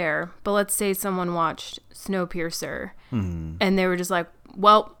might be there, but let's say someone watched Snowpiercer, and they were just like,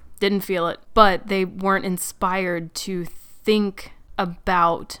 well, didn't feel it, but they weren't inspired to think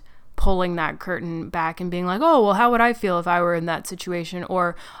about pulling that curtain back and being like, oh, well, how would I feel if I were in that situation?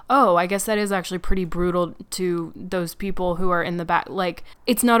 Or, oh, I guess that is actually pretty brutal to those people who are in the back. Like,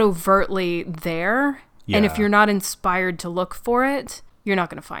 it's not overtly there. Yeah. And if you're not inspired to look for it, you're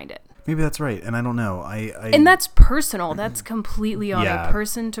not going to find it. Maybe that's right. And I don't know. And that's personal. That's completely on a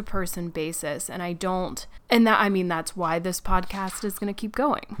person-to-person basis. And that's why this podcast is going to keep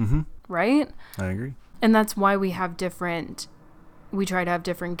going. Mm-hmm. Right? I agree. And that's why we try to have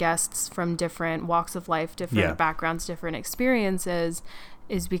different guests from different walks of life, different backgrounds, different experiences,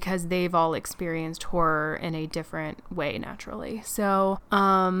 is because they've all experienced horror in a different way naturally. So,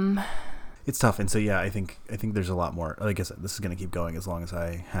 It's tough. And so, yeah, I think there's a lot more. Like I said, this is going to keep going as long as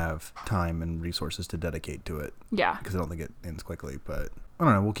I have time and resources to dedicate to it. Yeah. Because I don't think it ends quickly. But I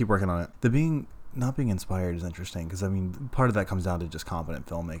don't know. We'll keep working on it. Not being inspired is interesting because, I mean, part of that comes down to just competent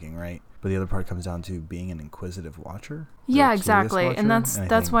filmmaking, right? But the other part comes down to being an inquisitive watcher. Yeah, exactly. Watcher. And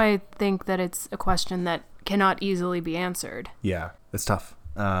that's why I think that it's a question that cannot easily be answered. Yeah, it's tough.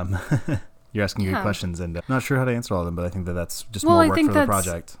 You're asking good questions, and I'm not sure how to answer all of them, but I think that's just more work for the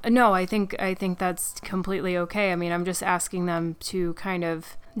project. No, I think that's completely okay. I mean, I'm just asking them to kind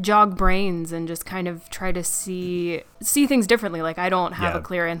of jog brains and just kind of try to see things differently. Like, I don't have a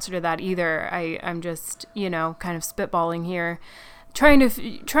clear answer to that either. I'm just, kind of spitballing here, trying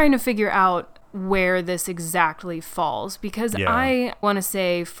to figure out where this exactly falls, because I want to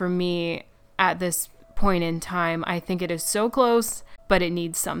say, for me, at this point in time, I think it is so close, but it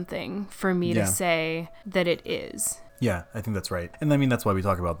needs something for me to say that it is. Yeah, I think that's right. And I mean, that's why we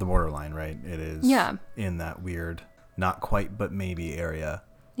talk about the borderline, right? It is in that weird, not quite, but maybe area.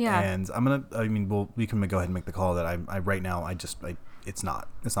 Yeah. And we can go ahead and make the call that I right now, it's not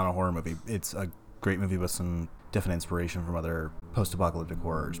a horror movie. It's a great movie with some definite inspiration from other post-apocalyptic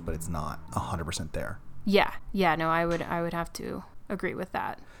horrors, but it's not 100% there. Yeah. Yeah, no, I would have to agree with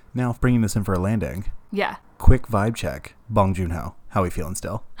that. Now, bringing this in for a landing. Yeah. Quick vibe check. Bong Joon-ho. How are we feeling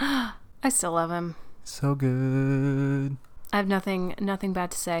still? I still love him. So good. I have nothing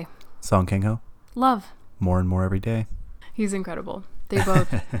bad to say. Song Kang-ho. Love. More and more every day. He's incredible. They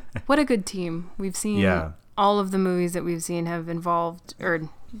both. What a good team. We've seen all of the movies that we've seen have involved, or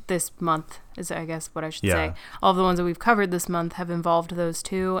this month is, I guess, what I should say. All of the ones that we've covered this month have involved those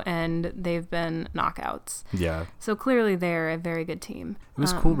two, and they've been knockouts. Yeah. So clearly they're a very good team. It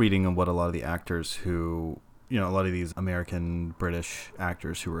was cool reading on what a lot of the actors who, a lot of these American, British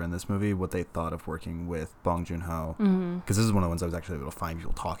actors who were in this movie, what they thought of working with Bong Joon-ho. Because this is one of the ones I was actually able to find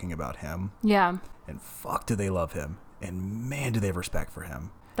people talking about him. Yeah. And fuck, do they love him. And man, do they have respect for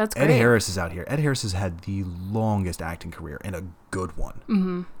him. That's great. Ed Harris is out here. Ed Harris has had the longest acting career, and a good one.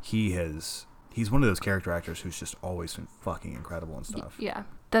 Mm-hmm. He's one of those character actors who's just always been fucking incredible and stuff. Yeah.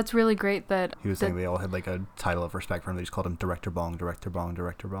 That's really great that... He was saying they all had like a title of respect for him. They just called him Director Bong, Director Bong,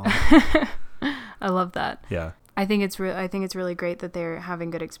 Director Bong. I love that. Yeah. I think it's really great that they're having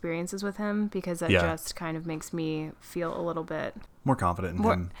good experiences with him, because that just kind of makes me feel a little bit more confident in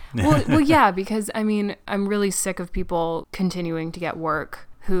him. well, yeah, because I mean, I'm really sick of people continuing to get work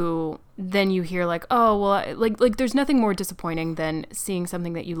who then you hear like, oh, well, like there's nothing more disappointing than seeing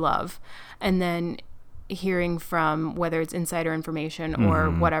something that you love and then hearing from, whether it's insider information or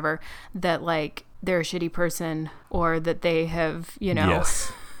whatever, that like they're a shitty person or that they have,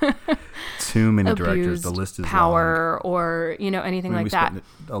 Yes. Too many directors. The list is power long. Or anything like that.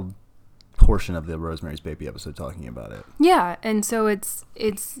 A portion of the Rosemary's Baby episode talking about it. Yeah, and so it's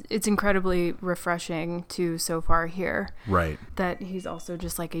incredibly refreshing to so far hear. Right. That he's also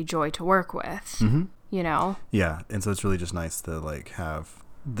just like a joy to work with. Mm-hmm. Yeah, and so it's really just nice to like have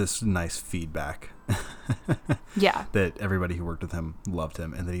this nice feedback. Yeah. That everybody who worked with him loved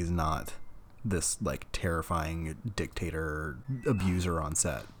him, and that he's not this like terrifying dictator abuser on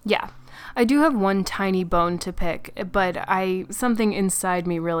set. Yeah. I do have one tiny bone to pick, but something inside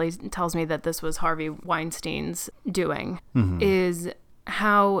me really tells me that this was Harvey Weinstein's doing, is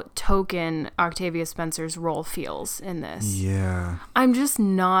how token Octavia Spencer's role feels in this. Yeah. I'm just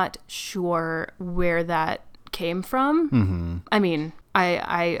not sure where that came from. Mm-hmm. I mean,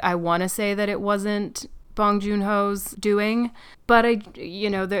 I want to say that it wasn't Bong Joon-ho's doing, but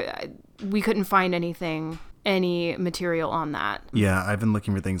we couldn't find any material on that. Yeah, I've been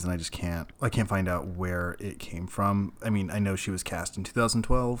looking for things and I can't find out where it came from. I mean, I know she was cast in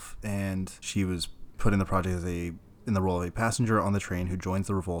 2012 and she was put in the project in the role of a passenger on the train who joins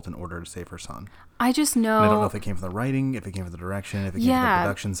the revolt in order to save her son. I just know. And I don't know if it came from the writing, if it came from the direction, if it came from the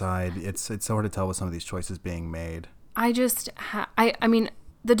production side. It's so hard to tell with some of these choices being made. I just, I mean,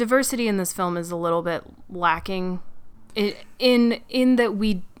 the diversity in this film is a little bit lacking in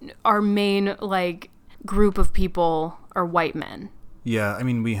that our main like group of people are white men. Yeah, I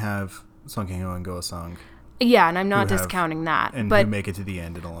mean, we have Song Kang-ho and Go Sung. Yeah, and I'm not discounting that, and who make it to the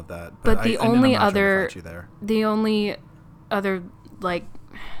end and all of that. But the only other like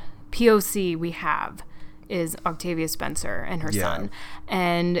POC we have is Octavia Spencer and her son,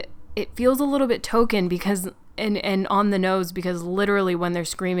 and it feels a little bit token because and on the nose, because literally when they're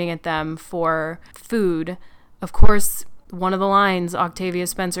screaming at them for food, of course, one of the lines Octavia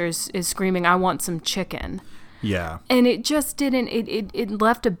Spencer is screaming, "I want some chicken." Yeah. And it just didn't, it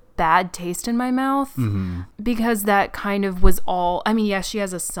left a bad taste in my mouth because that kind of was all, I mean, yes, she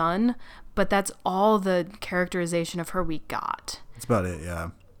has a son, but that's all the characterization of her we got. That's about it,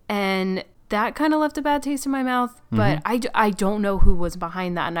 yeah. And that kind of left a bad taste in my mouth, but I don't know who was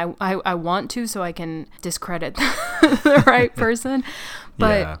behind that, and I want to, so I can discredit the right person.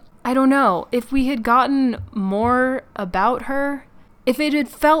 But I don't know. If we had gotten more about her, if it had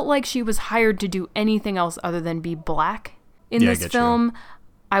felt like she was hired to do anything else other than be black in this film,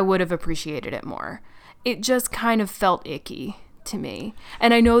 I would have appreciated it more. It just kind of felt icky to me.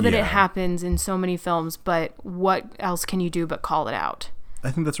 And I know that it happens in so many films, but what else can you do but call it out? I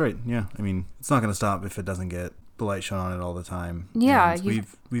think that's right. Yeah. I mean, it's not going to stop if it doesn't get the light shown on it all the time. Yeah.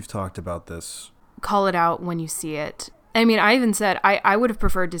 We've talked about this. Call it out when you see it. I mean, I even said I would have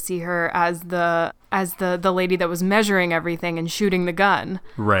preferred to see her as the lady that was measuring everything and shooting the gun.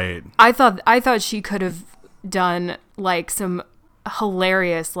 Right. I thought she could have done like some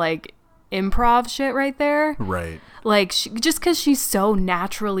hilarious like improv shit right there. Right. Like just because she's so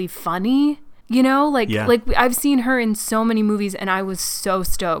naturally funny. You know, like I've seen her in so many movies, and I was so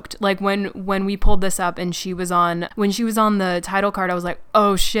stoked. Like when we pulled this up and she was on the title card, I was like,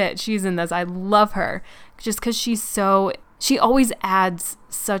 oh shit, she's in this. I love her just because she always adds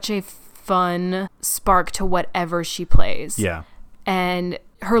such a fun spark to whatever she plays. Yeah. And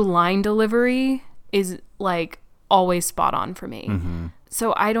her line delivery is like always spot on for me. Mm-hmm.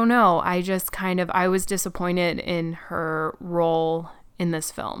 So I don't know. I was disappointed in her role in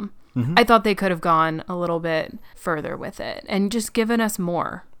this film. Mm-hmm. I thought they could have gone a little bit further with it and just given us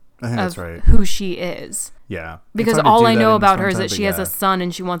more of who she is. Yeah. Because all I know about her is that she has a son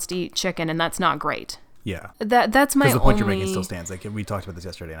and she wants to eat chicken, and that's not great. Yeah. That's my only... Because the point you're making still stands. Like, we talked about this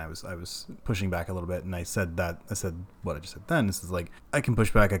yesterday, and I was pushing back a little bit, and I said what I just said then. This is like, I can push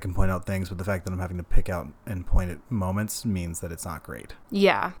back, I can point out things, but the fact that I'm having to pick out and point at moments means that it's not great.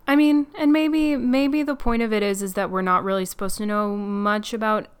 Yeah. I mean, and maybe the point of it is that we're not really supposed to know much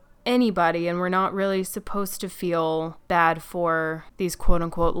about anybody, and we're not really supposed to feel bad for these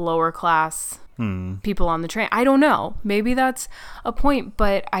quote-unquote lower class people on the train. I don't know. Maybe that's a point,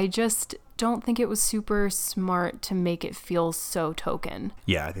 but I just don't think it was super smart to make it feel so token.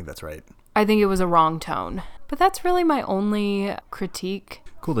 Yeah, I think that's right. I think it was a wrong tone. But that's really my only critique.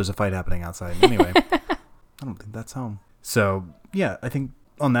 Cool, there's a fight happening outside. Anyway, I don't think that's home. So, yeah, I think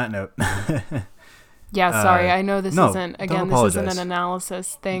on that note... Yeah, sorry. I know this isn't an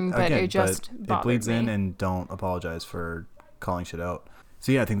analysis thing, but it just bothered it bleeds me. in, and don't apologize for calling shit out.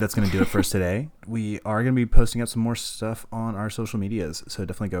 So yeah, I think that's going to do it for us today. We are going to be posting up some more stuff on our social medias, so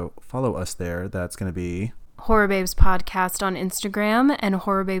definitely go follow us there. That's going to be Horror Babes Podcast on Instagram and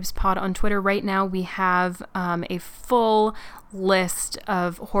Horror Babes Pod on Twitter. Right now we have a full list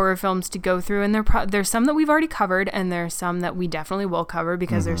of horror films to go through, and there's some that we've already covered, and there's some that we definitely will cover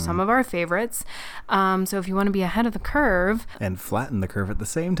because there's some of our favorites. So if you want to be ahead of the curve and flatten the curve at the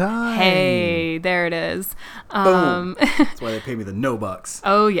same time, hey, there it is. Boom. That's why they pay me the $.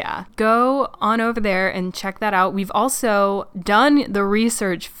 Oh yeah, go on over there and check that out. We've also done the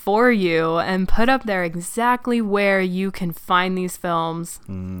research for you and put up there exactly where you can find these films,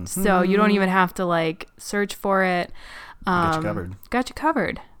 so you don't even have to like search for it. Got you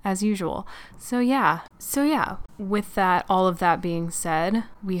covered as usual. So yeah, with that, all of that being said,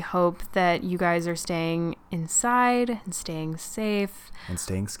 we hope that you guys are staying inside and staying safe and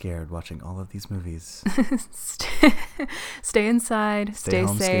staying scared watching all of these movies. Stay inside, stay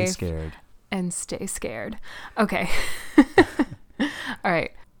home, safe, stay scared, and stay scared. Okay. All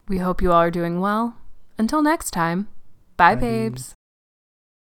right, we hope you all are doing well. Until next time, bye babes.